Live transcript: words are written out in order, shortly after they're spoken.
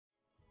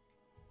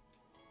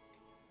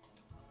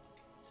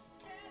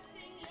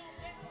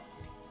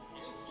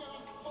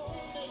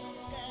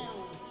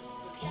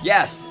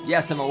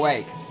Yes, I'm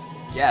awake.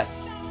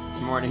 Yes,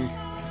 it's morning.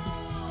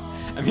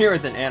 I'm here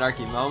with an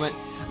Anarchy moment.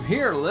 I'm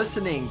here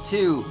listening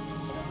to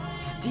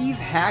Steve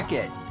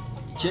Hackett,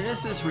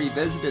 Genesis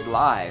Revisited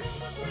Live.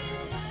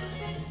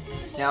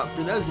 Now,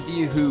 for those of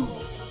you who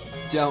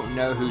don't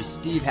know who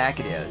Steve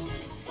Hackett is,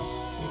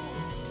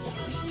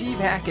 Steve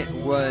Hackett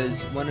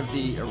was one of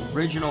the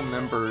original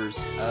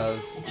members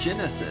of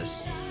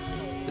Genesis,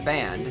 the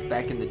band,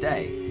 back in the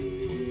day.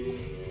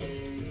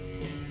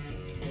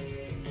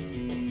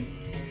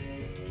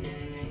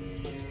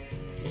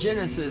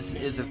 Genesis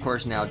is, of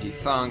course, now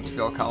defunct.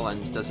 Phil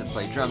Collins doesn't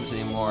play drums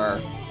anymore.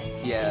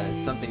 He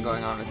has something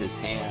going on with his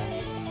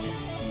hands.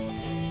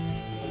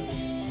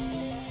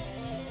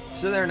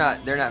 So they're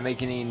not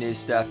making any new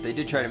stuff. They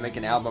did try to make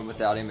an album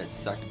without him. It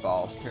sucked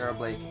balls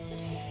terribly.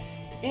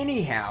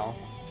 Anyhow,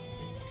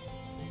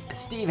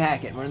 Steve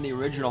Hackett, one of the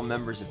original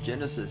members of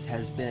Genesis,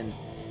 has been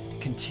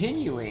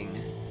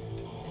continuing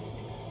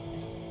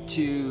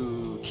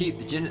to keep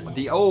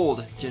the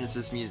old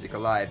Genesis music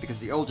alive, because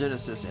the old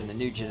Genesis and the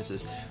new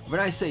Genesis, when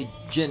I say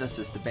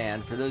Genesis, the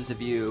band, for those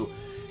of you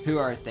who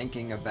are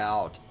thinking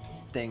about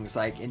things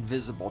like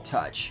Invisible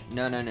Touch,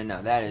 no,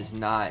 that is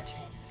not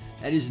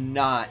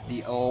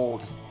the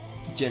old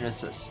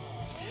Genesis.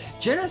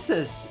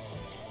 Genesis,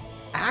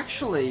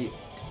 actually,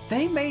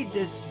 they made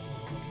this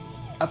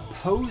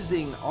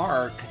opposing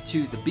arc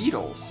to the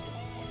Beatles,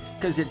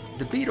 because if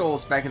the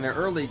Beatles back in their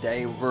early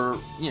day were,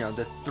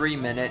 the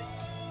 3-minute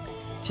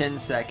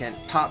 10-second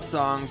pop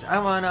songs, I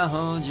wanna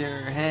hold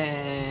your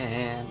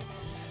hand,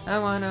 I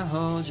wanna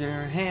hold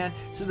your hand.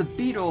 So the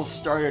Beatles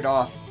started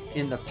off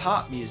in the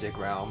pop music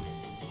realm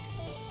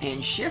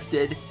and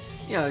shifted,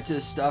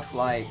 to stuff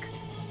like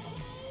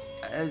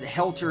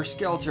Helter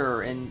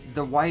Skelter and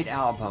the White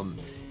Album,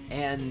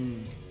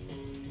 and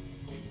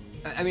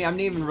I mean, I'm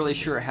not even really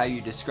sure how you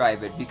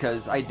describe it,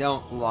 because I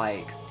don't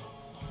like,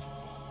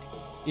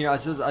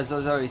 as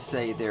I always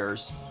say,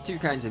 there's two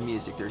kinds of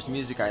music. There's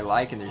music I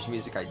like and there's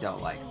music I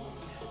don't like.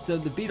 So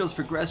the Beatles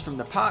progressed from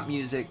the pop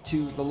music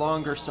to the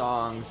longer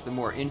songs, the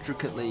more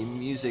intricately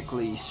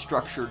musically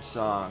structured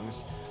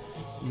songs,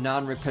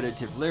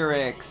 non-repetitive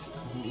lyrics,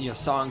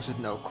 songs with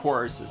no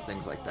choruses,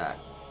 things like that.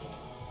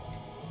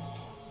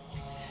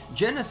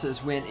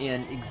 Genesis went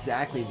in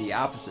exactly the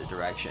opposite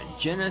direction.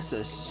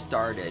 Genesis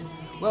started,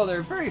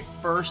 their very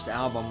first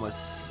album was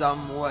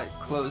somewhat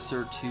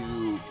closer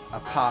to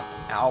a pop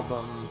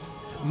album,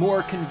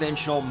 more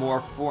conventional, more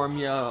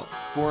formulaic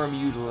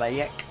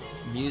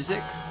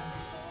music.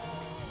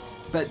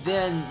 But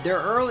then their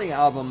early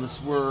albums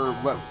were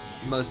what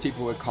most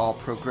people would call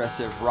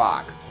progressive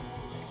rock.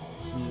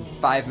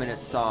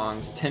 5-minute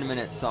songs,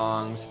 10-minute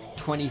songs,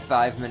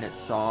 25-minute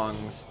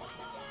songs,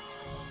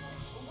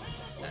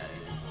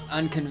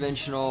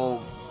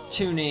 unconventional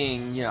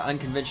tuning,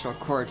 unconventional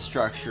chord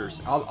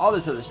structures, all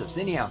this other stuff.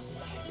 So anyhow,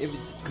 it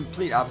was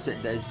complete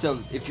opposite.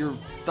 So if your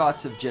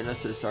thoughts of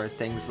Genesis are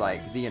things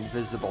like the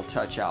Invisible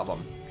Touch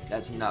album,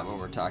 that's not what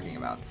we're talking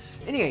about.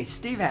 Anyway,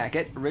 Steve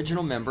Hackett,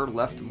 original member,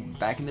 left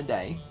back in the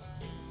day,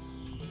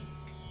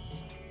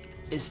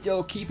 is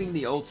still keeping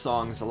the old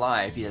songs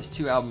alive. He has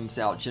 2 albums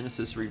out,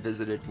 Genesis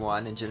Revisited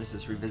 1 and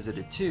Genesis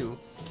Revisited 2,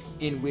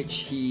 in which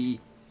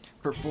he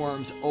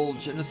performs old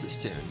Genesis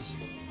tunes.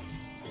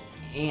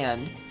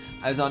 And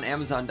I was on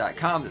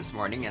Amazon.com this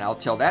morning, and I'll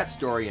tell that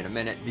story in a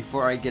minute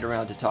before I get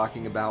around to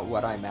talking about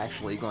what I'm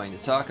actually going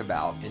to talk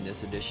about in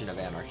this edition of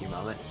Anarchy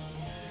Moment.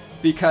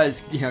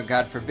 Because,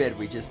 God forbid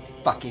we just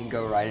fucking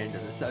go right into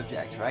the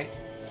subject, right?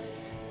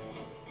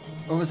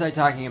 What was I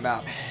talking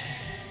about?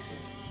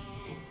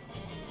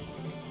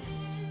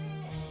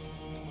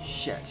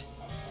 Shit.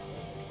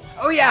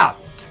 Oh yeah!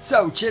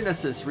 So,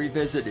 Genesis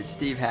Revisited,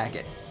 Steve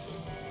Hackett.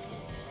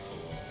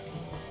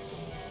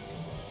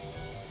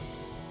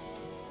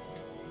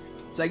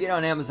 So I get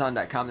on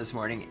Amazon.com this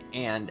morning,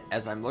 and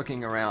as I'm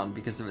looking around,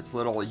 because of its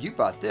little, you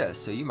bought this,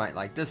 so you might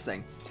like this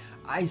thing,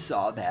 I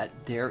saw that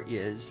there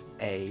is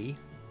a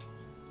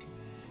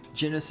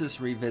Genesis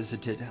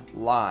Revisited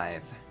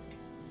Live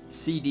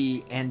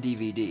CD and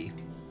DVD.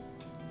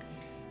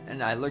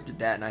 And I looked at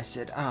that and I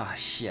said,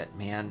 shit,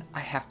 man, I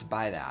have to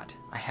buy that.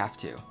 I have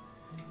to.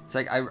 It's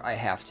like, I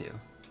have to.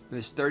 It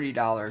was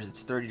 $30.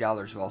 It's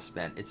 $30 well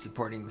spent. It's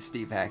supporting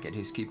Steve Hackett,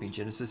 who's keeping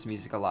Genesis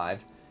music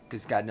alive.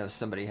 Because God knows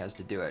somebody has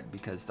to do it,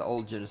 because the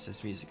old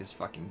Genesis music is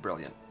fucking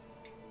brilliant.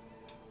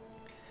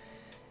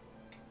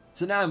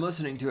 So now I'm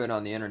listening to it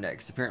on the internet,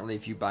 because apparently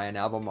if you buy an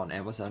album on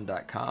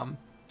Amazon.com,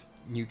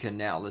 you can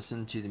now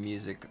listen to the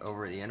music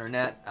over the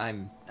internet.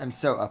 I'm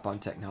so up on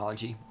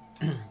technology.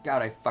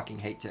 God, I fucking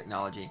hate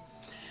technology.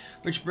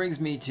 Which brings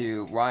me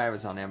to why I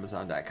was on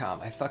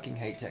Amazon.com. I fucking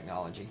hate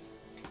technology.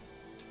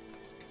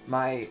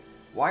 My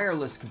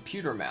wireless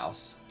computer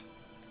mouse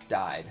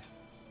died.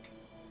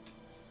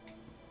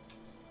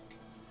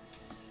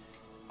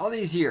 All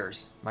these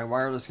years, my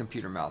wireless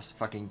computer mouse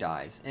fucking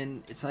dies.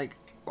 And it's like,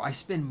 I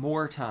spend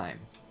more time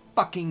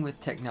fucking with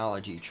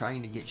technology,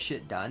 trying to get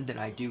shit done, than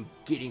I do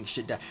getting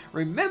shit done.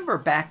 Remember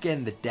back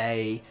in the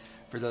day,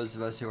 for those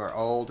of us who are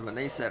old, when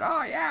they said,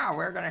 oh yeah,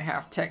 we're going to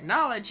have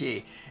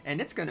technology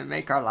and it's going to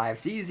make our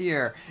lives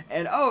easier.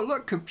 And oh,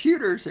 look,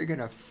 computers are going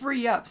to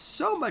free up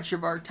so much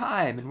of our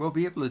time and we'll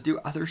be able to do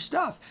other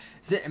stuff.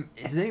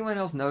 Has anyone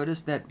else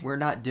noticed that we're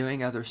not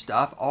doing other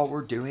stuff? All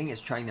we're doing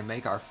is trying to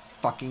make our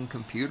fucking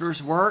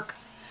computers work,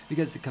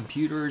 because the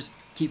computers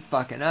keep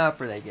fucking up,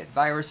 or they get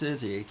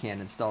viruses, or you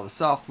can't install the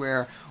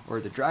software,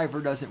 or the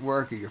driver doesn't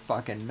work, or your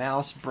fucking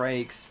mouse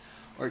breaks,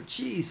 or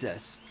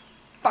Jesus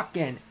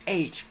fucking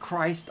H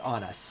Christ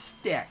on a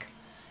stick.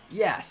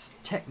 Yes,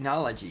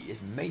 technology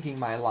is making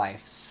my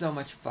life so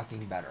much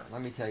fucking better.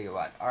 Let me tell you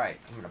what. Alright,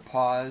 I'm going to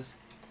pause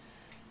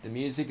the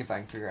music if I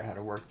can figure out how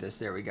to work this.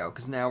 There we go.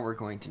 Because now we're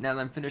going to, now that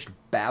I'm finished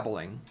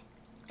babbling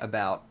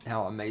about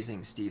how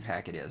amazing Steve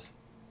Hackett is.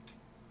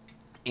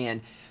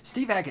 And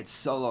Steve Hackett's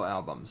solo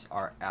albums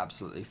are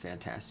absolutely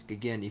fantastic.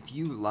 Again, if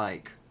you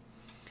like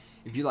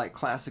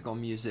classical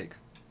music,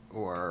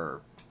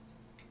 or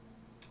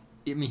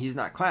I mean, he's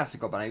not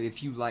classical, but I mean,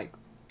 if you like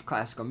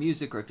classical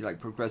music, or if you like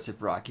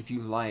progressive rock, if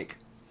you like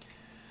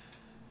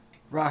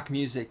rock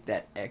music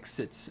that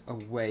exits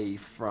away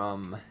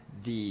from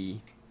the,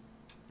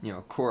 you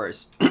know,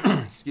 chorus,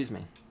 excuse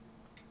me,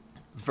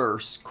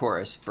 verse,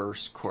 chorus,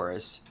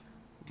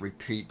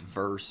 repeat,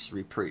 verse,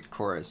 repeat,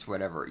 chorus,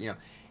 whatever, you know,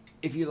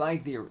 if you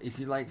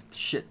like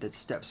shit that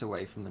steps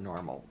away from the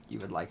normal,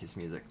 you would like his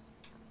music.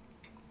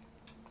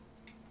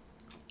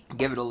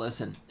 Give it a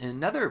listen. And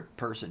another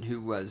person who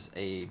was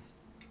a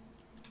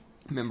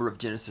member of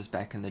Genesis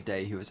back in the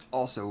day, who is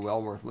also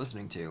well worth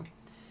listening to,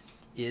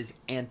 is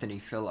Anthony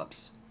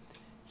Phillips.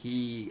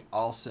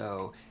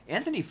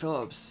 Anthony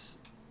Phillips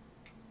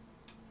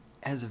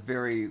has a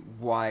very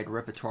wide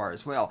repertoire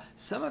as well.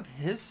 Some of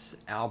his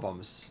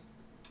albums,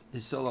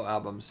 his solo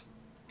albums,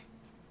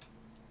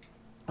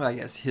 well, I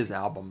guess his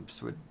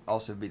albums would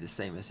also be the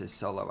same as his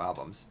solo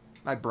albums.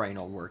 My brain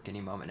will work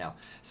any moment now.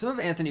 Some of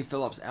Anthony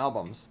Phillips'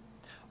 albums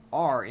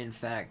are, in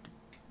fact,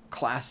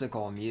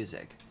 classical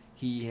music.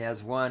 He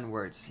has one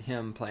where it's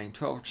him playing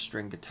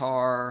 12-string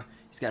guitar.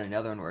 He's got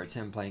another one where it's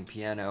him playing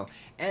piano.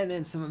 And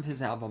then some of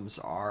his albums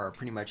are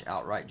pretty much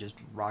outright just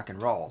rock and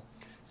roll.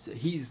 So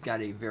he's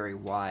got a very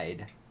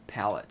wide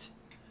palette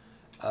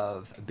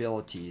of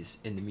abilities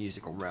in the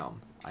musical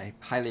realm. I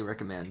highly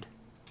recommend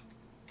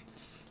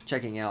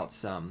checking out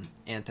some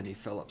Anthony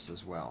Phillips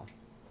as well.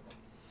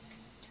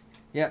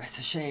 Yeah, it's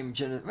a shame.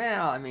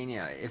 Well, I mean,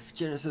 yeah, if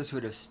Genesis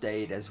would have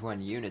stayed as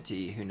one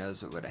unity, who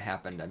knows what would have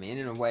happened. I mean,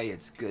 in a way,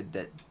 it's good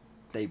that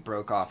they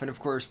broke off. And of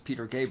course,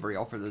 Peter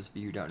Gabriel, for those of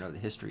you who don't know the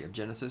history of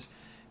Genesis,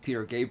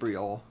 Peter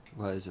Gabriel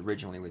was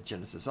originally with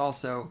Genesis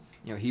also.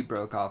 You know, he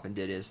broke off and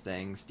did his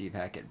thing. Steve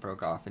Hackett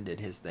broke off and did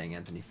his thing.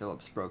 Anthony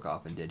Phillips broke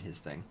off and did his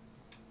thing.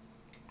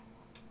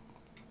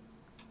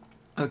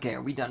 Okay,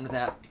 are we done with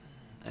that?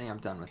 I think I'm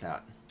done with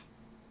that.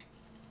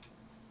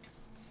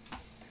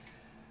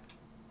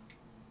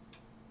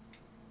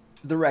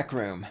 The Rec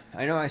Room.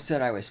 I know I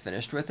said I was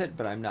finished with it,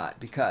 but I'm not,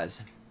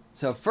 because...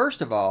 So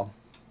first of all,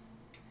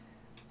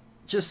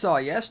 just saw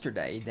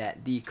yesterday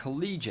that the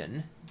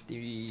Collegian,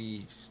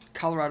 the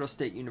Colorado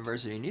State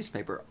University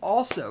newspaper,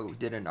 also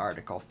did an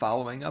article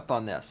following up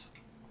on this.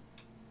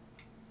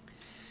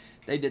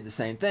 They did the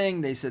same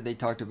thing. They said they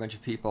talked to a bunch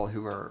of people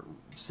who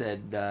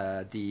said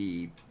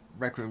the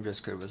Rec Room dress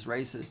code was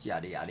racist,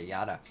 yada, yada,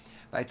 yada.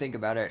 If I think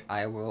about it,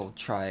 I will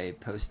try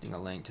posting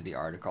a link to the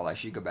article. I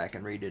should go back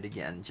and read it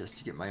again just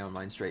to get my own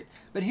mind straight.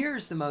 But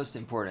here's the most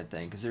important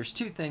thing, because there's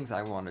two things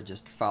I want to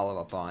just follow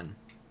up on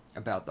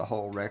about the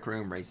whole Rec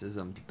Room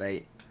racism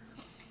debate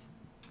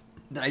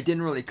that I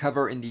didn't really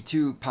cover in the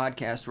two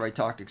podcasts where I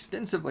talked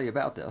extensively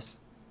about this,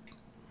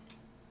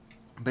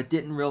 but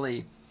didn't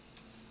really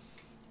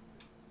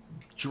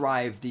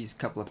drive these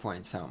couple of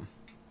points home.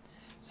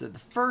 So the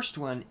first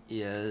one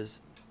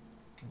is,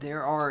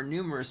 there are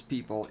numerous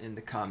people in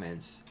the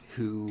comments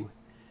who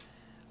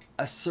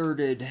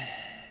asserted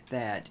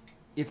that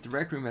if the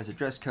Rec Room has a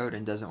dress code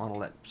and doesn't want to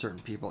let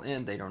certain people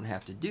in, they don't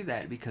have to do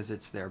that because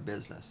it's their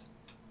business.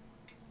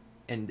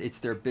 And it's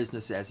their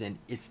business as in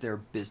it's their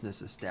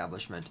business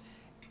establishment,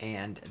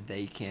 and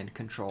they can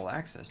control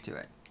access to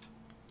it.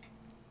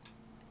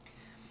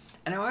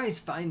 And I always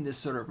find this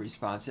sort of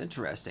response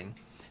interesting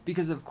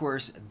because, of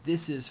course,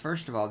 this is,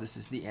 first of all, this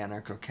is the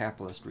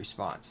anarcho-capitalist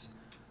response,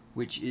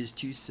 which is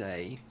to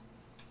say,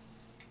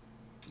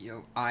 you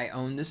know, I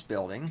own this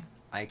building,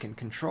 I can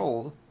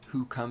control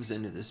who comes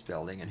into this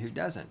building and who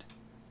doesn't.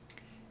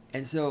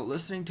 And so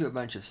listening to a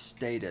bunch of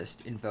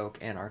statists invoke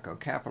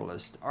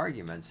anarcho-capitalist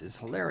arguments is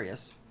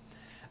hilarious,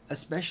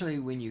 especially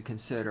when you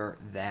consider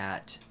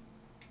that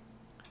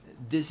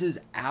this is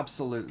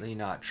absolutely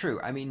not true.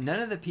 I mean, none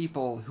of the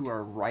people who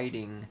are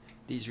writing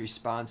these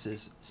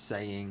responses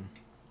saying,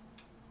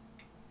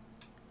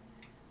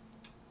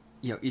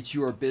 you know, it's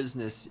your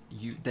business,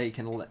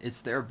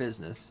 it's their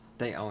business,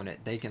 they own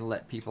it, they can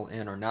let people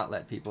in or not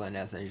let people in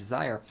as they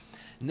desire.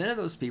 None of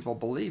those people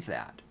believe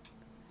that,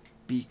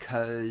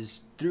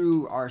 because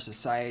through our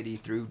society,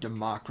 through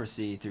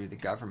democracy, through the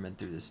government,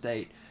 through the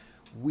state,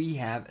 we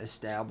have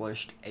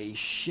established a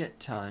shit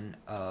ton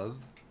of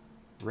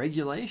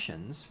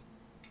regulations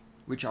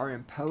which are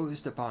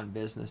imposed upon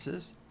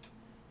businesses,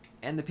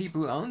 and the people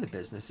who own the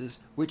businesses,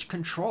 which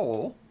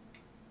control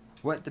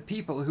what the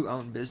people who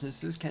own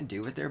businesses can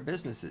do with their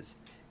businesses.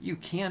 You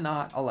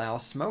cannot allow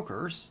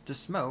smokers to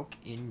smoke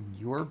in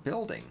your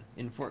building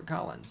in Fort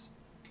Collins.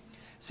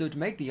 So to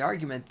make the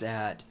argument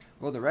that,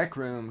 well, the rec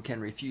room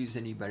can refuse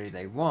anybody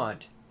they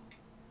want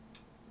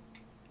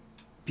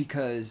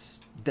because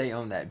they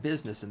own that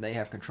business and they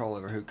have control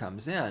over who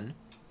comes in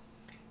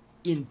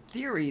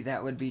theory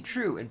that would be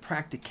true. In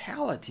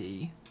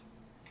practicality,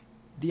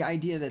 the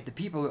idea that the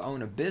people who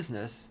own a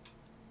business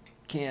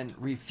can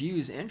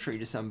refuse entry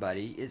to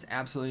somebody is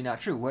absolutely not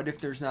true. What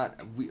if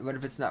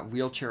it's not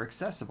wheelchair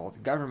accessible? The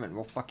government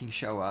will fucking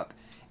show up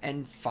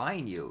and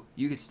fine you.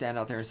 You could stand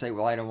out there and say,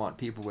 well, I don't want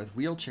people with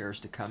wheelchairs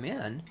to come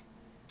in.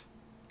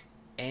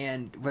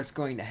 And what's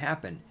going to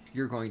happen?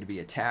 You're going to be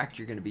attacked,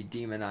 you're going to be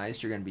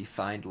demonized, you're going to be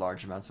fined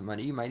large amounts of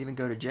money, you might even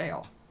go to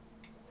jail.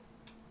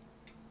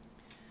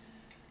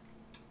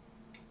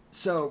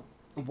 So,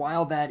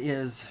 while that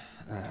is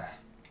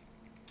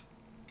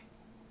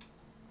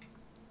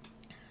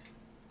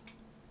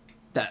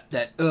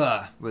that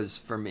was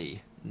for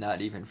me,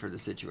 not even for the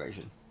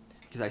situation,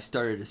 because I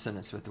started a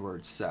sentence with the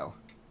word so.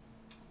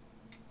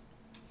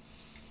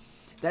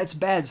 That's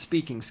bad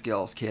speaking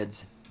skills,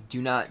 kids.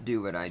 Do not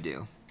do what I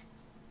do.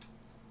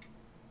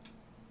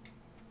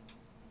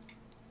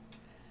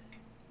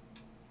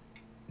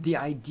 The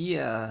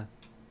idea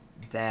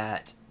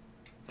that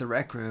the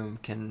rec room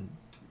can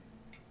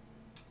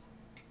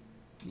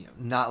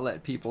not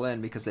let people in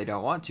because they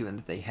don't want to, and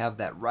that they have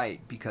that right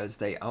because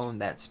they own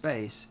that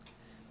space,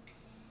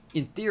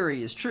 in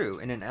theory is true.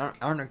 In an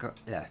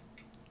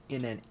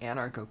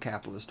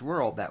anarcho-capitalist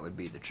world, that would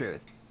be the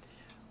truth.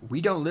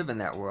 We don't live in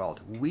that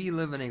world. We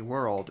live in a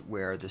world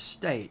where the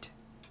state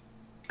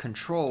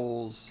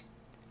controls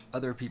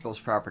other people's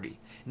property.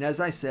 And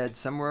as I said,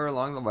 somewhere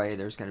along the way,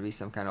 there's going to be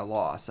some kind of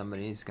law.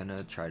 Somebody's going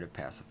to try to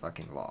pass a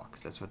fucking law,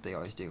 because that's what they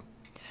always do.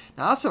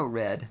 Now, I also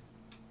read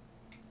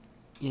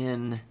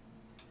in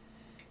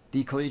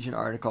the Collegian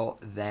article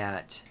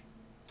that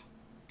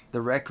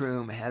the rec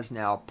room has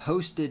now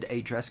posted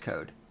a dress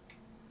code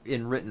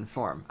in written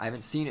form. I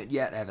haven't seen it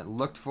yet. I haven't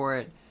looked for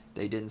it.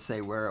 They didn't say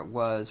where it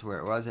was, where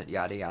it wasn't,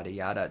 yada, yada,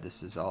 yada.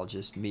 This is all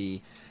just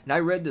me. And I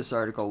read this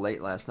article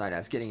late last night. I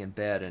was getting in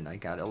bed, and I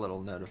got a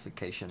little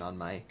notification on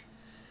my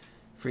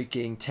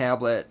freaking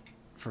tablet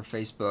for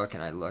Facebook,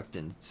 and I looked,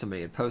 and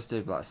somebody had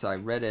posted, so I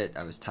read it.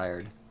 I was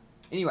tired.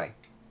 Anyway,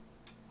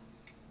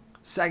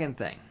 second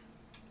thing.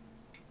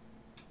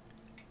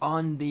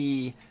 On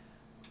the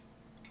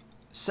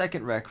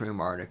second Rec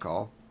Room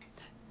article,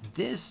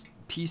 this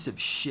piece of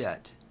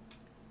shit,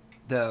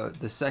 the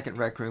second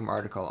Rec Room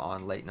article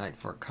on Late Night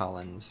Fort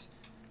Collins,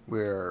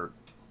 where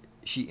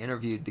she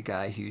interviewed the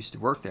guy who used to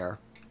work there,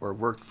 or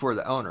worked for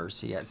the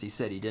owners. He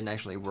said he didn't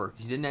actually work.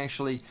 He didn't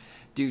actually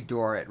do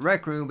door at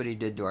Rec Room, but he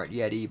did door at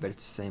Yeti, but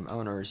it's the same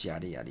owners,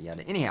 yada, yada,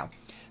 yada. Anyhow,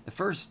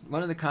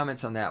 one of the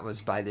comments on that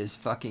was by this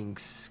fucking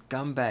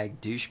scumbag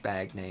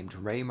douchebag named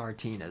Ray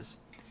Martinez.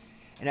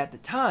 And at the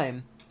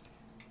time,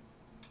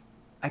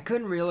 I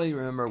couldn't really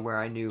remember where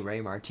I knew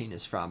Ray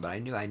Martinez from, but I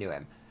knew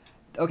him.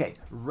 Okay,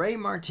 Ray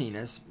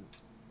Martinez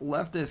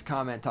left this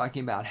comment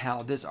talking about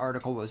how this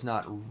article was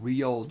not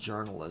real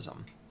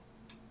journalism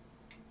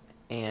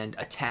and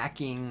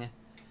attacking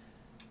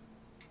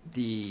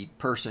the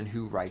person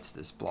who writes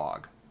this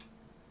blog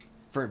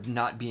for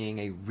not being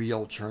a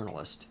real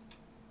journalist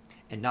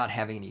and not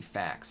having any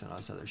facts and all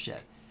this other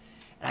shit.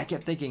 And I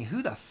kept thinking,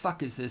 who the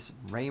fuck is this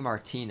Ray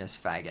Martinez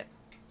faggot?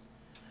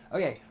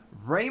 Okay,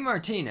 Ray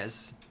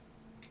Martinez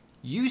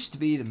used to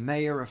be the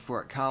mayor of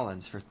Fort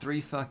Collins for 3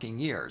 fucking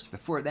years.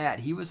 Before that,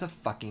 he was a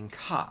fucking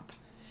cop.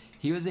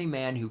 He was a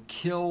man who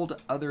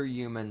killed other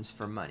humans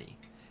for money.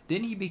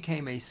 Then he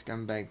became a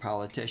scumbag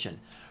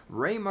politician.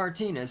 Ray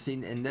Martinez,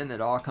 and then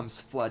it all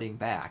comes flooding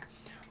back.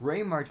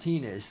 Ray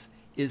Martinez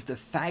is the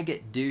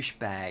faggot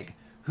douchebag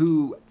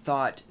who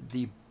thought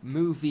the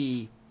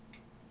movie...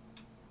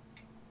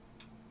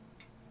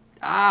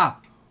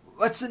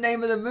 what's the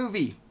name of the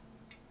movie?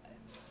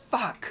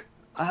 Fuck.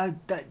 My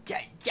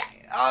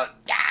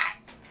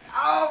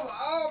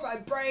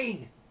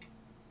brain.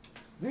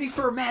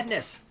 Reefer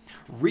Madness.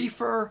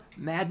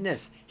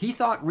 He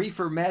thought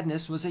Reefer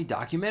Madness was a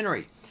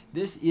documentary.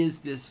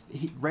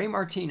 Ray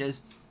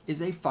Martinez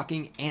is a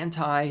fucking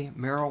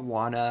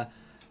anti-marijuana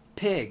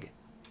pig.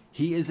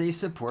 He is a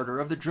supporter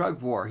of the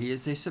drug war. He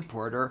is a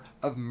supporter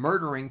of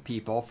murdering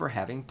people for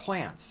having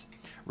plants.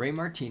 Ray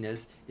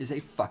Martinez is a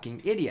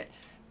fucking idiot.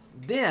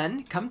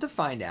 Then, come to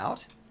find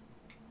out,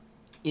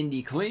 in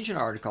the Collegian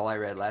article I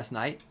read last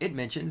night, it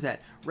mentions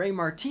that Ray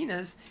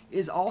Martinez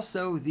is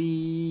also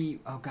the...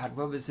 Oh, God,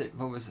 what was it?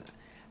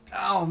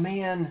 Oh,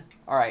 man.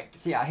 All right.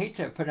 See, I hate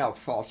to put out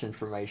false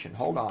information.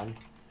 Hold on.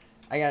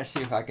 I got to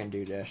see if I can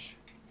do this.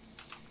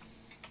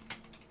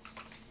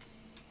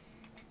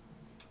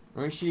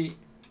 Let me see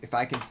if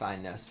I can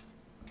find this.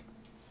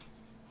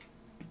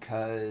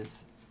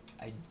 Because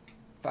I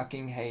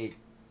fucking hate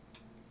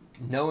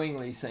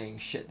knowingly saying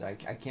shit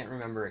that I can't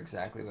remember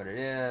exactly what it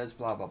is.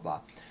 Blah, blah, blah.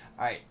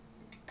 Alright,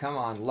 come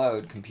on,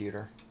 load,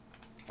 computer.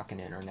 Fucking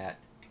internet.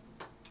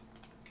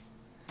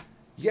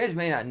 You guys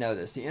may not know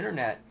this. The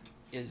internet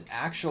is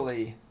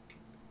actually...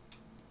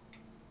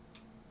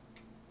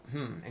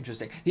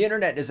 interesting. The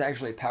internet is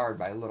actually powered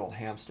by little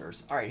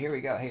hamsters. Alright, here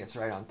we go. Hey, it's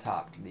right on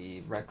top. The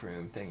rec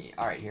room thingy.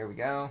 Alright, here we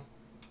go.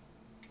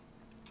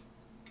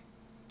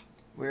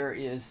 Where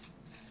is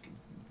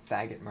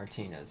Faggot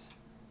Martinez?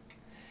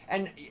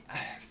 And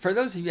for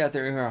those of you out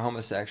there who are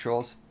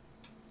homosexuals...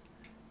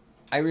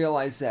 I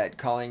realize that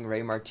calling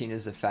Ray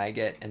Martinez a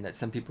faggot, and that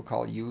some people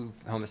call you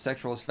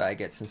homosexuals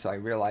faggots, and so I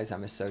realize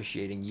I'm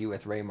associating you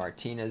with Ray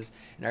Martinez,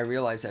 and I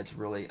realize that's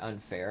really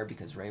unfair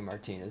because Ray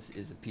Martinez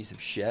is a piece of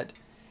shit,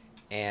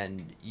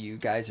 and you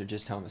guys are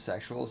just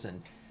homosexuals,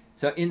 and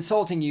so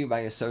insulting you by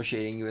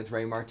associating you with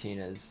Ray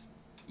Martinez,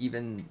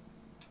 even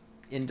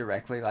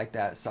indirectly like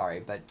that,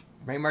 sorry, but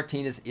Ray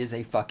Martinez is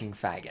a fucking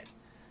faggot.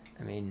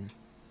 I mean...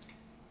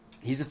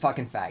 he's a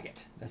fucking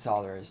faggot. That's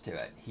all there is to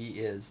it. He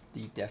is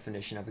the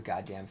definition of a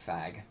goddamn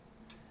fag.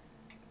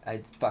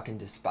 I fucking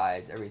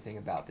despise everything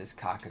about this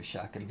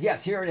cock-a-shuck.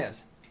 Yes, here it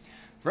is.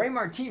 Ray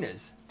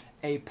Martinez,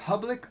 a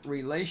public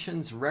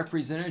relations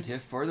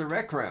representative for the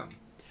Rec Room.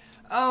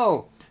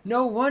 Oh,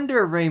 no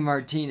wonder Ray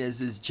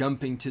Martinez is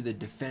jumping to the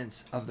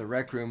defense of the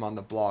Rec Room on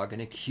the blog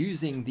and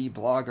accusing the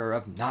blogger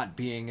of not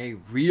being a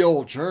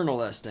real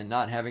journalist and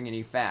not having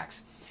any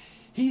facts.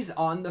 He's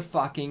on the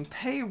fucking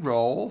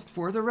payroll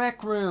for the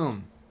Rec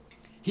Room.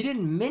 He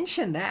didn't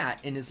mention that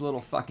in his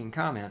little fucking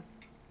comment.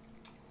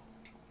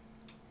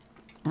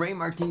 Ray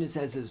Martinez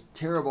has his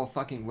terrible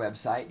fucking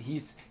website.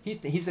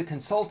 He's a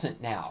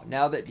consultant now.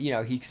 Now that, you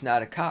know, he's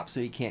not a cop, so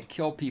he can't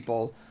kill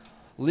people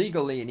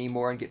legally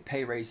anymore and get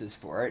pay raises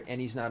for it. And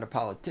he's not a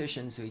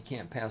politician, so he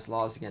can't pass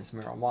laws against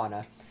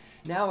marijuana.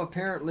 Now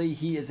apparently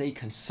he is a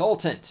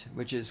consultant,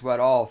 which is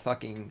what all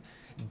fucking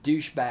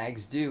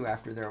douchebags do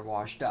after they're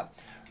washed up.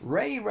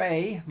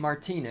 Ray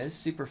Martinez,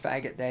 super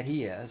faggot that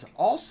he is,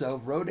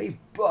 also wrote a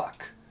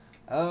book.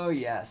 Oh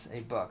yes,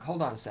 a book.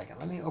 Hold on a second.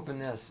 Let me open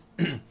this.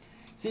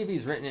 See if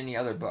he's written any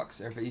other books,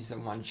 or if he's a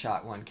one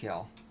shot, one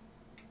kill.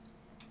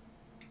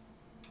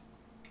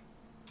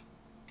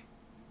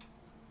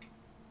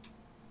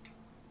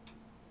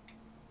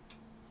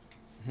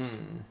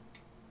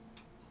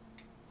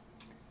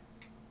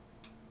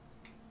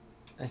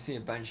 I see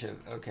a bunch of...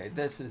 okay,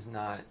 this is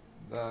not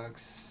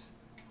books.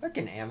 Look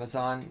in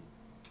Amazon.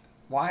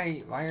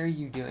 Why are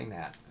you doing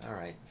that?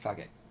 Alright, fuck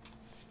it.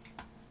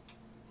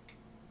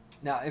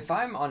 Now, if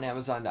I'm on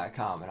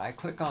Amazon.com and I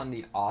click on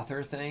the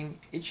author thing,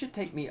 it should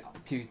take me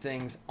to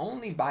things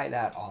only by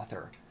that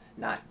author,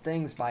 not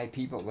things by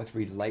people with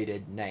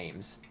related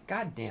names.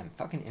 Goddamn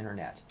fucking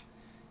internet.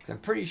 Because I'm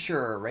pretty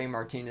sure Ray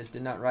Martinez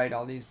did not write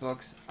all these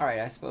books. Alright,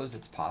 I suppose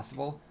it's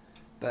possible,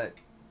 but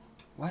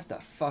what the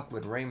fuck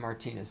would Ray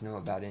Martinez know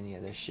about any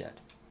of this shit?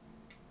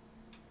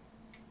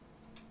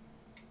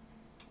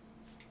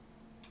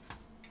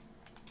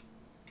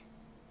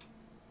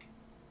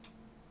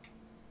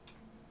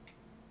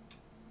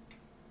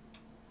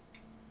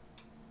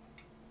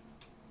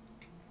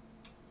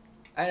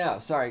 I know,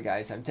 sorry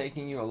guys, I'm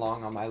taking you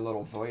along on my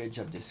little voyage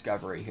of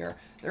discovery here.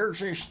 There's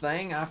this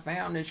thing I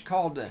found, it's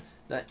called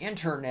the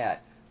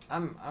internet.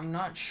 I'm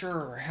not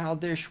sure how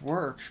this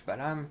works,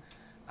 but I'm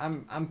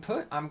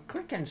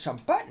clicking some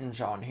buttons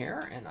on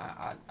here, and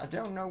I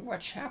don't know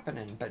what's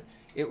happening, but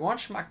it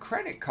wants my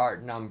credit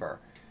card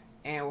number.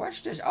 And what's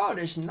this? Oh,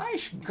 this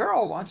nice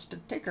girl wants to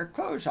take her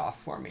clothes off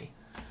for me.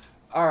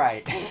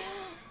 Alright.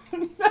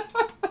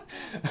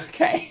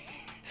 Okay.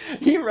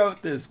 He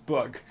wrote this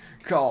book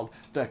called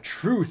The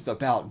Truth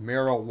About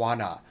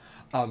Marijuana,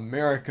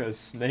 America's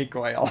Snake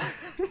Oil.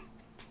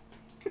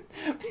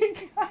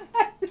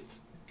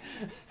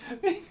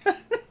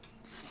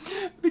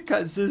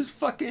 because this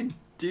fucking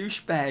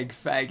douchebag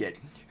faggot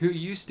who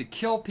used to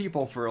kill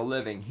people for a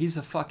living, he's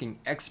a fucking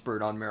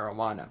expert on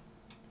marijuana.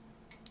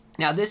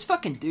 Now, this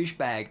fucking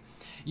douchebag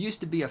used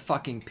to be a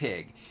fucking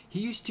pig. He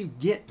used to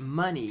get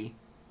money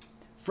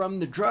from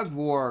the drug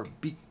war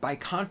by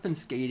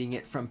confiscating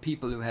it from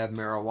people who have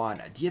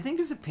marijuana. Do you think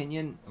his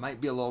opinion might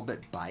be a little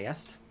bit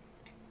biased?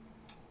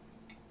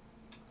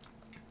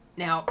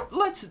 Now,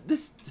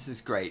 this is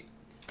great.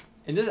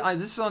 And this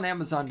is on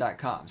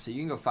Amazon.com, so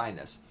you can go find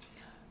this.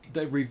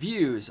 The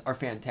reviews are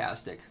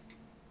fantastic.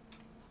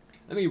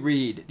 Let me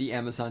read the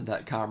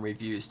Amazon.com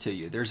reviews to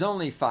you. There's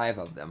only 5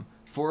 of them.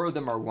 4 of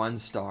them are 1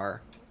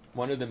 star.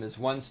 1 of them is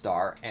 1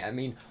 star. I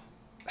mean,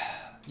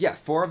 yeah,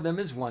 4 of them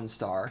is 1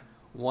 star.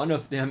 1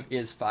 of them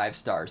is 5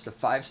 stars. The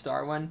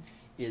 5-star one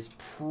is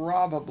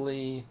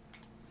probably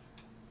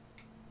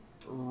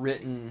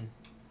written...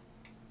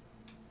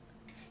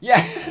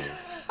 yeah.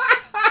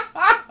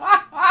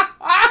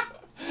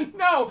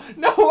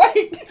 No,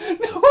 wait.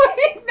 No,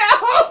 wait, no.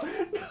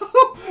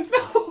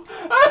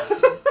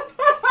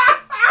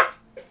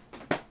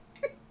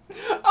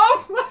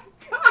 Oh my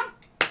God.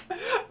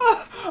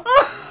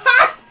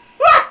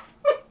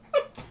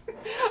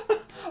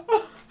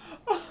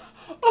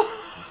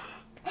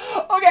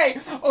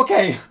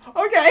 Okay.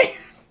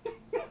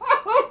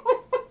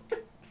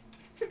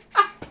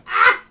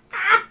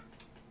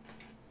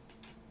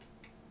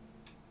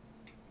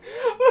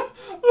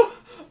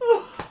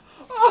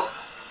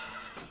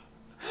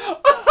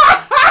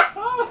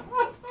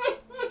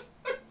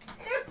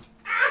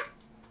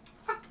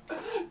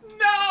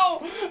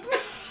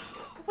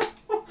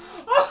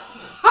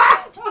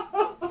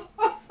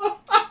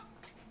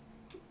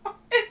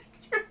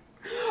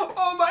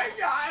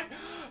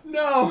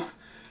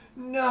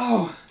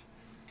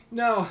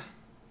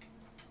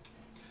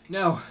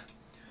 No.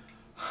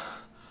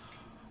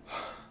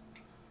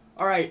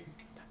 Alright,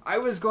 I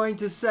was going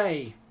to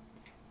say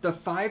the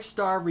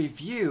 5-star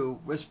review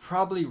was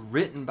probably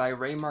written by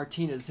Ray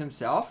Martinez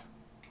himself.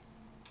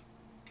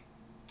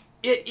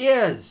 It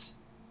is.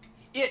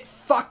 It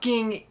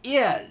fucking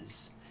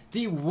is.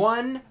 The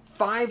 1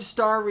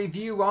 5-star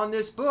review on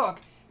this book,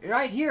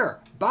 right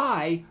here,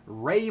 by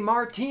Ray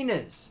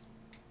Martinez.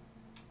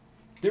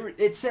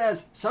 It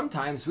says,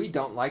 sometimes we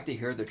don't like to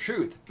hear the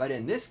truth, but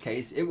in this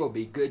case, it will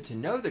be good to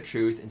know the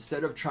truth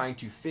instead of trying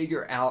to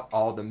figure out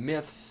all the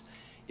myths,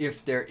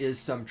 if there is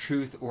some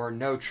truth or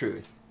no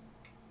truth.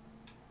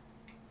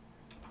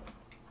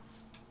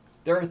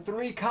 There are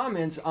 3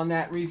 comments on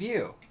that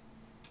review.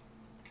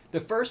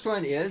 The first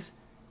one is,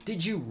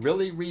 did you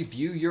really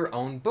review your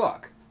own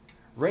book?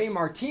 Ray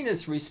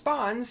Martinez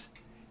responds,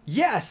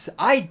 yes,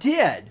 I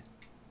did.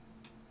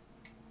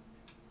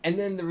 And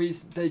then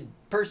the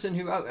person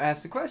who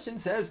asked the question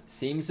says,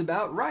 seems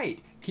about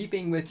right,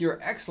 keeping with your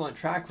excellent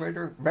track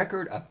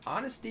record of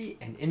honesty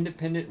and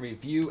independent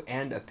review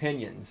and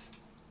opinions.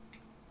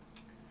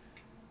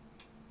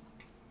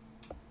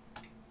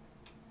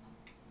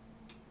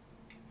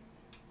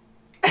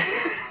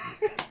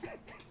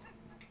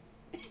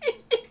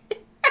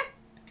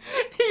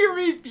 He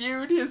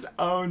reviewed his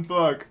own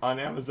book on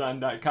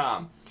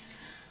Amazon.com.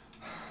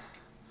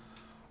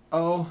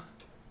 Oh,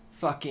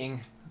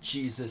 fucking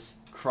Jesus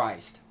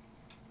Christ.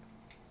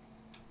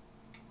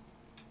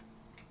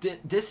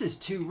 This is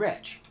too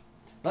rich.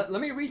 Let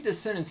me read this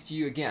sentence to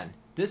you again.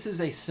 This is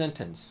a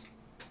sentence.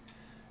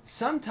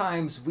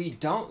 Sometimes we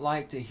don't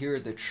like to hear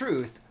the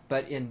truth,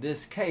 but in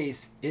this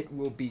case, it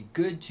will be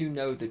good to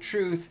know the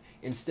truth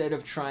instead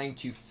of trying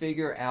to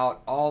figure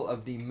out all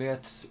of the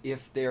myths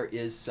if there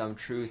is some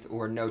truth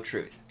or no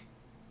truth.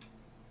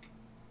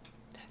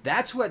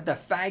 That's what the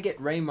faggot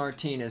Ray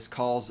Martinez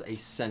calls a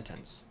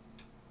sentence.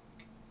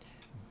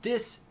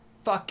 This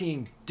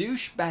fucking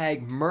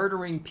douchebag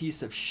murdering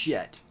piece of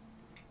shit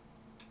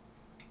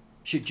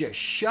should just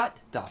shut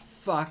the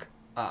fuck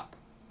up.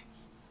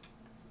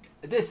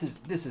 This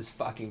is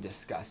fucking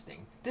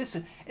disgusting. This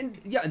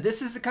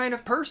is the kind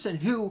of person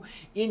who,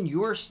 in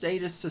your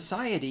status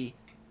society,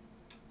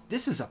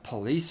 this is a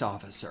police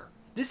officer.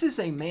 This is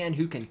a man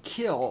who can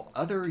kill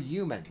other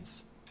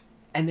humans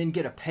and then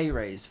get a pay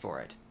raise for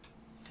it.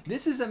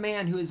 This is a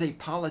man who is a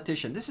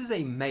politician. This is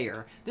a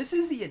mayor. This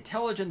is the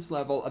intelligence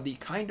level of the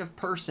kind of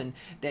person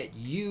that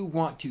you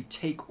want to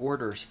take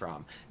orders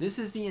from. This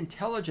is the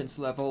intelligence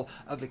level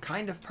of the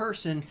kind of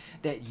person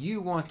that you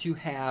want to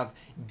have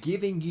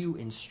giving you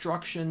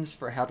instructions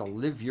for how to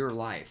live your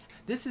life.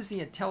 This is the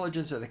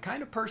intelligence or the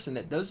kind of person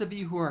that those of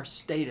you who are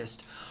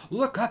statist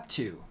look up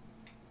to.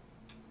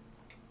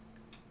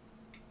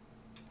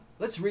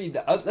 Let's read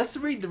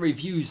the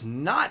reviews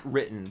not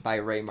written by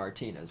Ray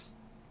Martinez.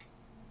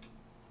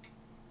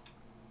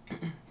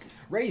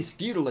 Ray's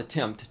futile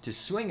attempt to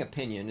swing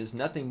opinion is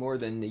nothing more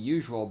than the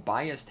usual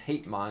biased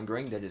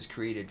hate-mongering that has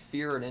created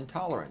fear and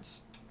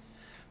intolerance.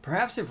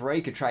 Perhaps if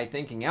Ray could try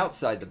thinking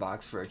outside the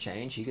box for a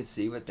change, he could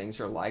see what things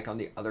are like on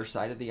the other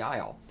side of the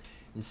aisle.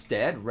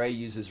 Instead, Ray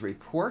uses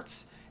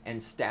reports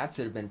and stats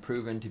that have been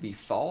proven to be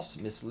false,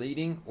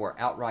 misleading, or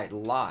outright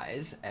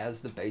lies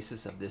as the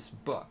basis of this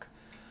book.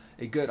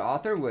 A good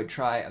author would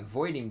try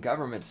avoiding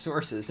government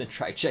sources and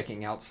try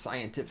checking out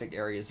scientific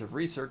areas of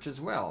research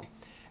as well.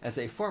 As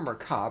a former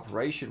cop,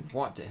 Ray should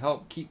want to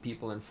help keep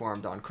people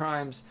informed on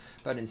crimes,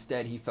 but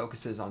instead he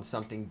focuses on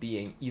something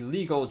being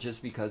illegal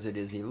just because it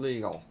is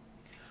illegal.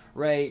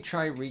 Ray,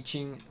 try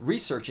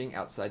researching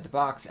outside the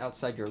box,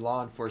 outside your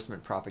law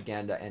enforcement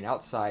propaganda, and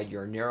outside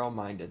your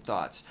narrow-minded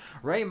thoughts.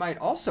 Ray might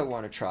also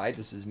want to try,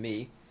 this is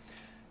me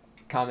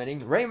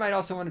commenting, Ray might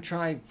also want to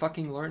try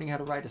fucking learning how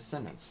to write a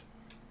sentence.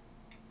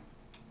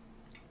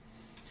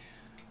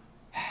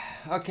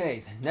 Okay,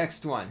 the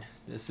next one.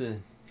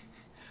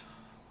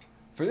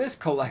 For this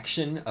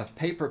collection of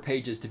paper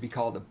pages to be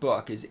called a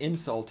book is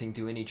insulting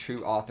to any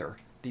true author.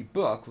 The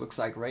book looks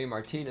like Ray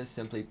Martinez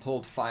simply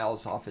pulled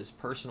files off his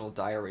personal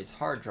diary's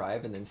hard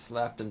drive and then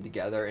slapped them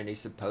together in a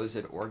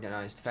supposed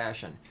organized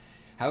fashion.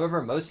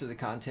 However, most of the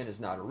content is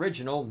not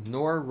original,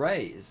 nor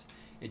Ray's.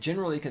 It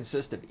generally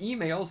consists of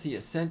emails he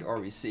has sent or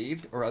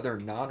received, or other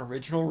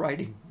non-original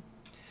writing.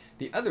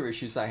 The other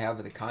issues I have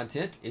with the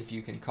content, if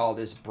you can call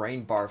this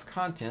brain barf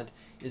content,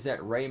 is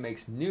that Ray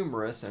makes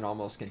numerous and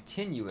almost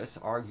continuous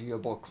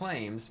arguable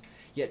claims,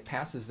 yet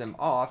passes them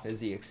off as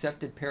the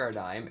accepted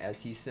paradigm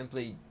as he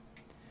simply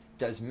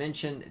does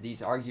mention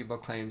these arguable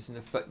claims in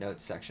the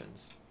footnote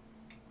sections.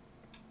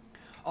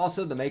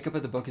 Also, the makeup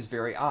of the book is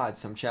very odd.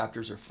 Some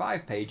chapters are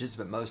 5 pages,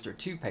 but most are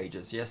 2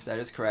 pages. Yes, that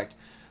is correct.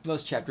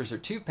 Most chapters are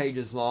 2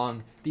 pages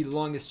long, the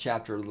longest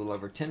chapter a little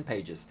over 10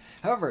 pages.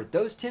 However,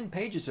 those 10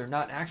 pages are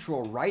not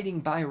actual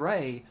writing by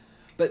Ray,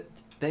 but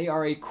they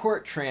are a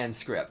court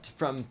transcript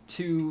from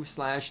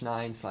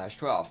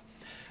 2/9/12.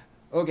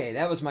 Okay,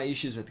 that was my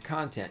issues with the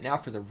content. Now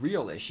for the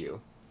real issue.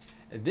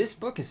 This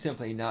book is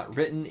simply not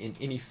written in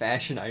any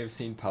fashion I have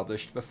seen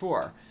published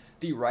before.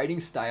 The writing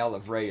style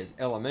of Ray is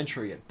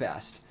elementary at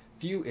best,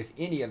 Few, if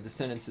any, of the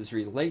sentences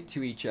relate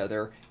to each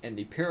other, and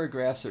the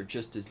paragraphs are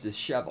just as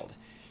disheveled.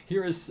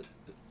 Here is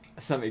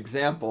some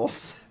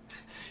examples.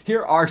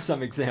 Here are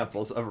some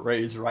examples of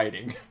Ray's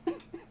writing.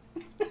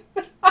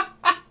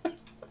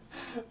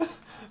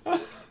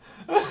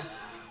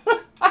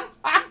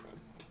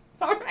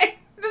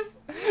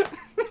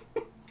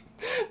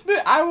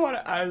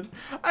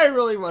 I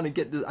really want to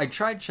get this. I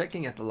tried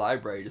checking at the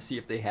library to see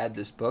if they had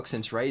this book.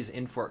 Since Ray's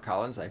in Fort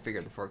Collins, I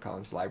figured the Fort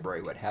Collins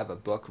library would have a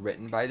book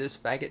written by this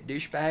faggot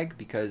douchebag,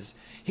 because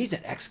he's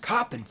an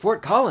ex-cop in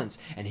Fort Collins,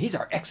 and he's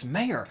our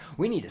ex-mayor.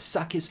 We need to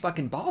suck his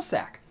fucking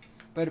ballsack.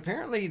 But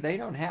apparently they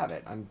don't have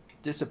it. I'm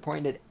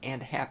disappointed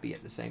and happy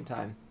at the same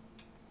time.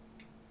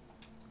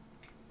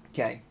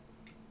 Okay.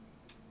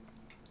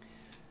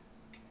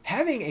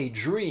 Having a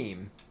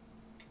dream.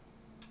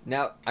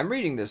 Now, I'm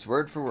reading this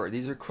word for word.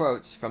 These are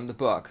quotes from the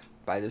book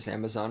by this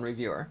Amazon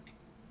reviewer.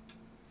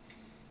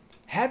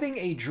 Having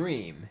a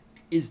dream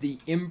is the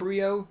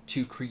embryo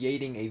to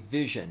creating a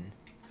vision,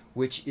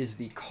 which is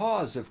the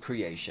cause of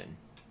creation.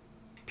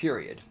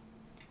 Period.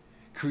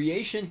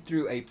 Creation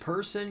through a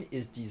person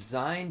is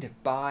designed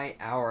by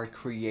our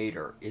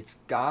Creator. It's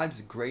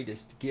God's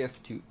greatest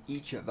gift to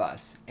each of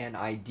us. An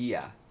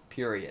idea.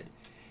 Period.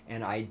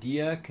 An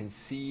idea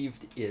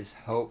conceived is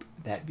hope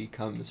that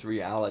becomes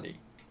reality.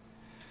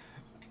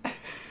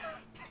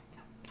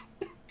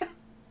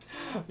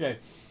 Okay.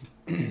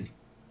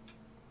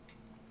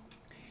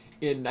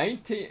 And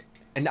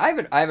I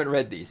haven't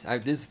read these.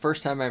 This is the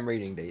first time I'm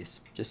reading these,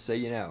 just so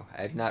you know.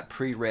 I have not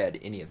pre-read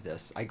any of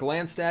this. I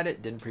glanced at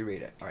it, didn't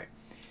pre-read it. All right.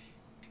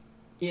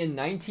 In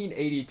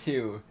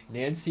 1982,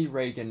 Nancy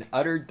Reagan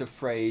uttered the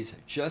phrase,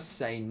 "just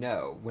say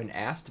no," when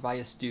asked by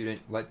a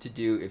student what to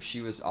do if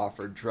she was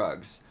offered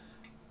drugs.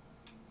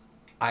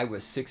 I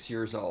was 6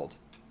 years old.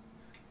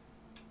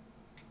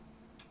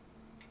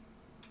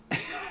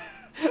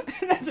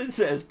 As it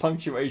says,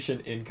 punctuation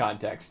in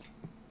context.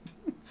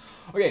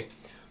 Okay.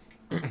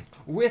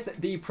 With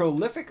the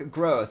prolific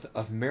growth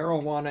of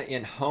marijuana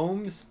in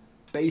homes,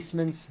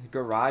 basements,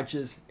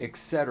 garages,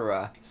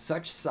 etc.,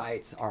 such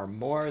sites are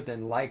more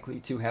than likely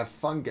to have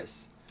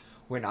fungus.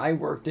 When I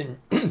worked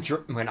in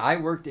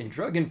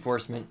drug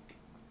enforcement,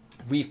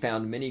 we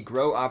found many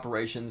grow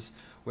operations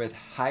with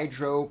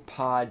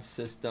hydropod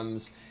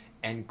systems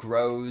and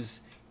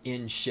grows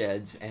in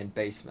sheds and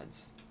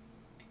basements.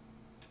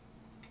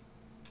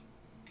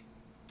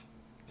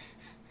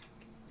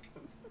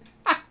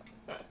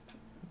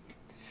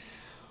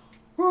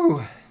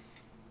 Whew.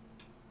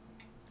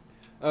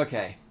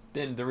 Okay,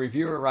 then the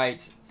reviewer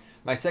writes,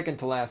 my second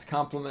to last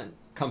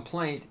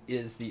complaint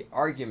is the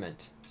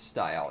argument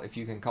style, if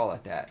you can call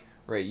it that,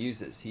 Ray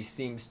uses. He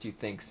seems to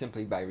think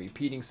simply by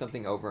repeating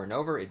something over and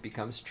over, it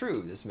becomes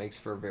true. This makes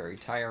for a very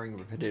tiring,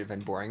 repetitive,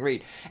 and boring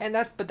read.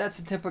 But that's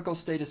a typical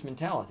statist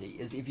mentality,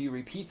 is if you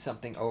repeat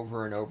something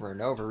over and over and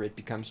over, it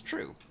becomes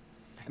true.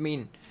 I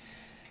mean,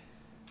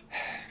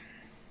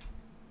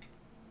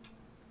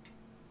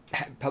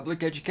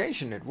 public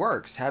education, it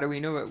works. How do we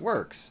know it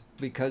works?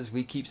 Because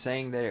we keep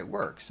saying that it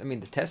works. I mean,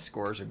 the test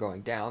scores are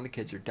going down. The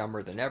kids are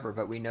dumber than ever,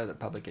 but we know that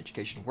public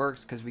education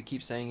works because we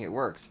keep saying it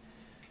works.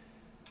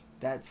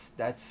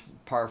 That's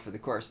par for the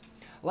course.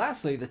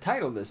 Lastly, the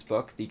title of this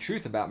book, The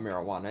Truth About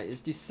Marijuana,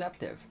 is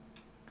deceptive.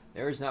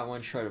 There is not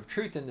one shred of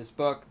truth in this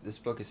book. This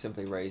book is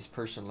simply Ray's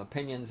personal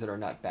opinions that are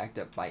not backed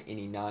up by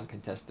any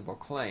non-contestable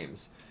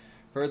claims.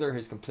 Further,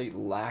 his complete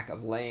lack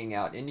of laying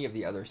out any of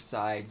the other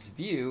side's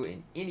view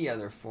in any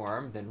other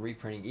form than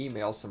reprinting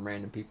emails some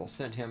random people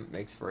sent him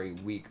makes for a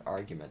weak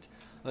argument.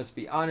 Let's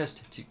be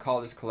honest, to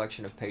call this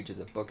collection of pages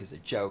a book is a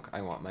joke.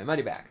 I want my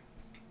money back.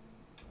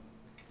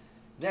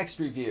 Next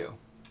review.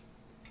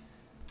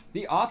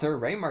 The author,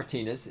 Ray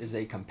Martinez, is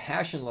a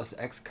compassionless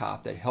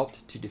ex-cop that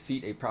helped to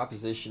defeat a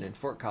proposition in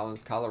Fort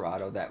Collins,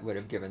 Colorado that would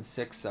have given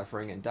sick,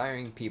 suffering, and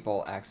dying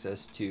people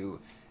access to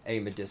a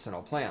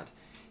medicinal plant.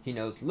 He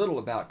knows little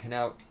about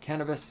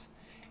cannabis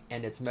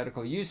and its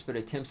medical use, but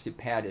attempts to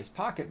pad his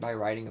pocket by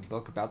writing a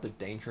book about the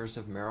dangers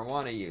of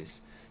marijuana use.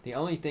 The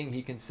only thing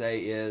he can say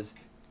is,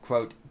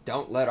 quote,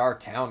 "Don't let our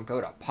town go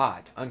to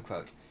pot,"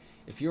 unquote.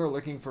 If you are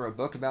looking for a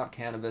book about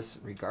cannabis,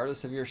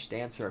 regardless of your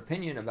stance or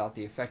opinion about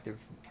this effective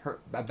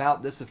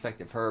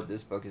herb,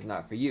 this book is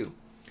not for you.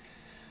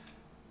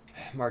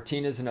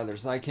 Martinez and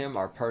others like him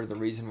are part of the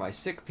reason why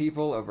sick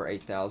people, over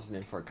 8,000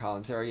 in Fort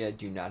Collins area,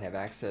 do not have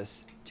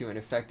access to an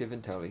effective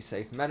and totally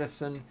safe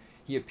medicine.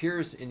 He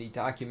appears in the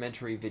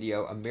documentary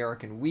video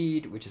American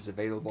Weed, which is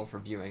available for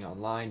viewing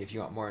online. If you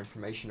want more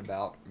information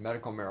about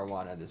medical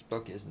marijuana, this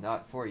book is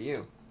not for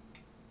you.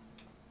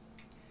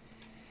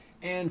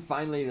 And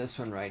finally, this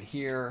one right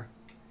here.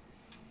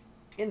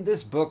 In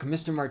this book,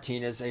 Mr.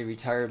 Martinez, a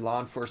retired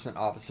law enforcement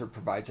officer,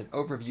 provides an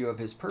overview of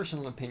his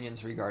personal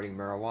opinions regarding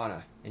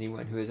marijuana.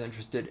 Anyone who is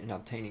interested in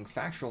obtaining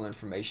factual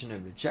information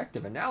and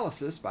objective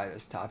analysis by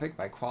this topic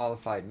by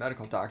qualified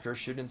medical doctors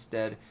should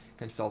instead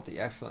consult the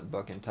excellent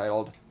book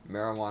entitled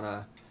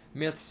Marijuana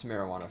Myths,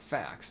 Marijuana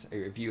Facts, a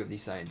review of the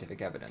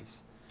scientific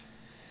evidence.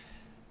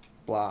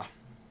 Blah.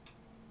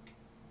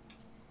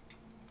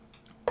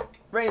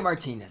 Ray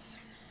Martinez.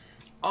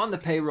 on the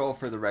payroll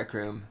for the Rec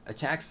Room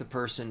attacks the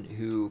person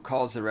who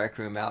calls the Rec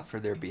Room out for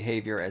their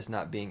behavior as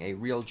not being a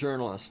real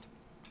journalist.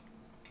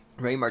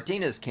 Ray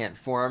Martinez can't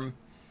form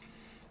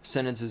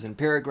sentences and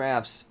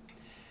paragraphs.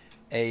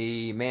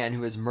 A man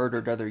who has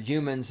murdered other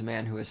humans, a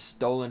man who has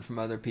stolen from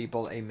other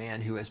people, a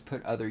man who has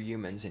put other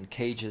humans in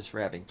cages for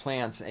having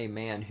plants, a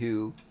man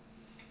who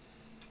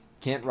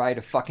can't write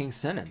a fucking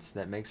sentence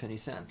that makes any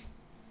sense.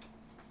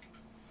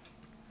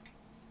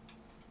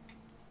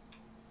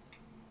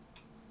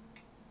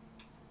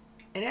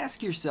 And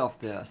ask yourself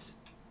this.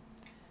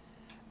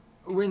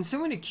 When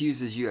someone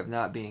accuses you of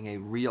not being a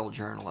real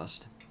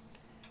journalist,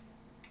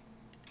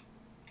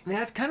 I mean,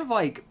 that's kind of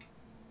like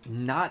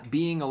not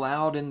being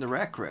allowed in the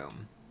Rec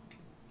Room.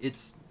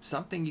 It's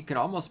something you can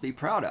almost be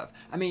proud of.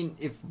 I mean,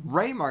 if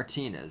Ray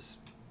Martinez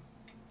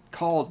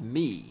called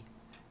me,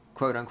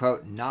 quote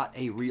unquote, not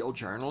a real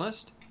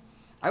journalist,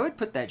 I would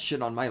put that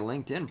shit on my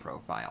LinkedIn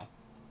profile.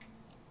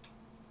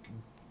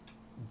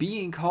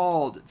 Being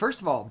called,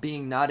 first of all,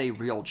 being not a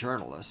real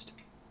journalist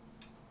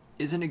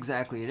isn't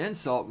exactly an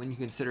insult when you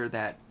consider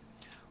that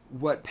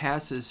what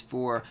passes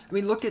for, I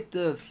mean, look at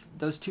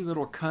those two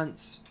little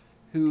cunts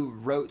who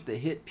wrote the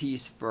hit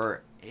piece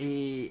for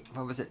ABC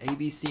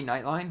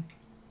Nightline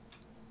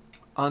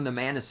on the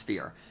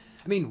Manosphere.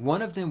 I mean,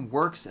 one of them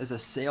works as a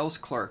sales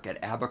clerk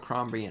at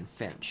Abercrombie and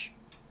Finch.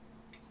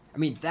 I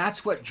mean,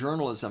 that's what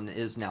journalism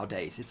is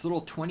nowadays. It's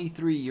little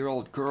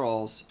 23-year-old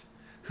girls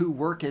who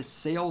work as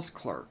sales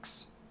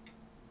clerks.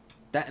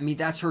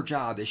 That's her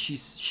job. Is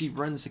she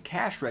runs a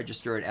cash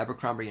register at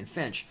Abercrombie and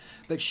Finch,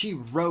 but she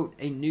wrote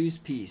a news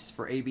piece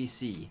for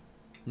ABC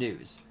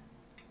News.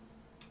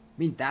 I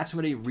mean, that's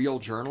what a real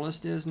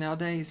journalist is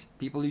nowadays.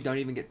 People who don't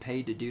even get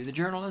paid to do the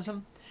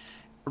journalism.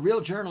 A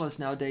real journalist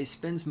nowadays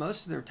spends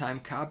most of their time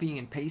copying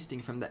and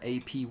pasting from the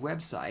AP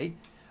website.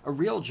 A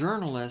real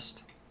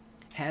journalist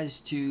has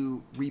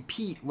to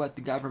repeat what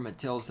the government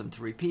tells them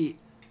to repeat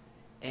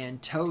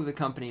and toe the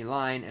company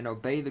line and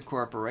obey the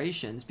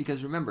corporations,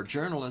 because remember,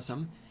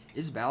 journalism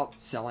is about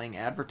selling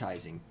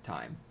advertising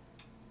time.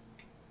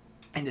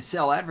 And to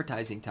sell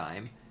advertising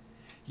time,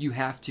 you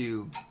have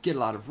to get a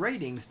lot of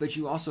ratings, but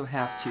you also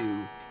have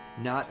to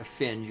not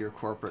offend your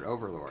corporate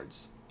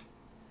overlords.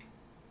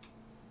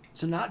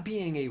 So not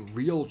being a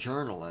real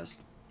journalist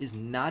is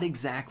not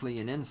exactly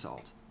an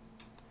insult.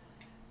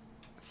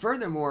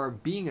 Furthermore,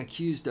 being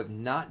accused of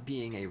not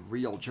being a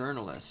real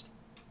journalist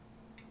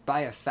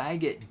by a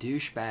faggot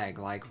douchebag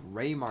like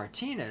Ray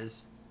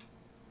Martinez,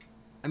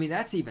 I mean,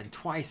 that's even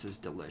twice as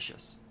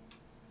delicious.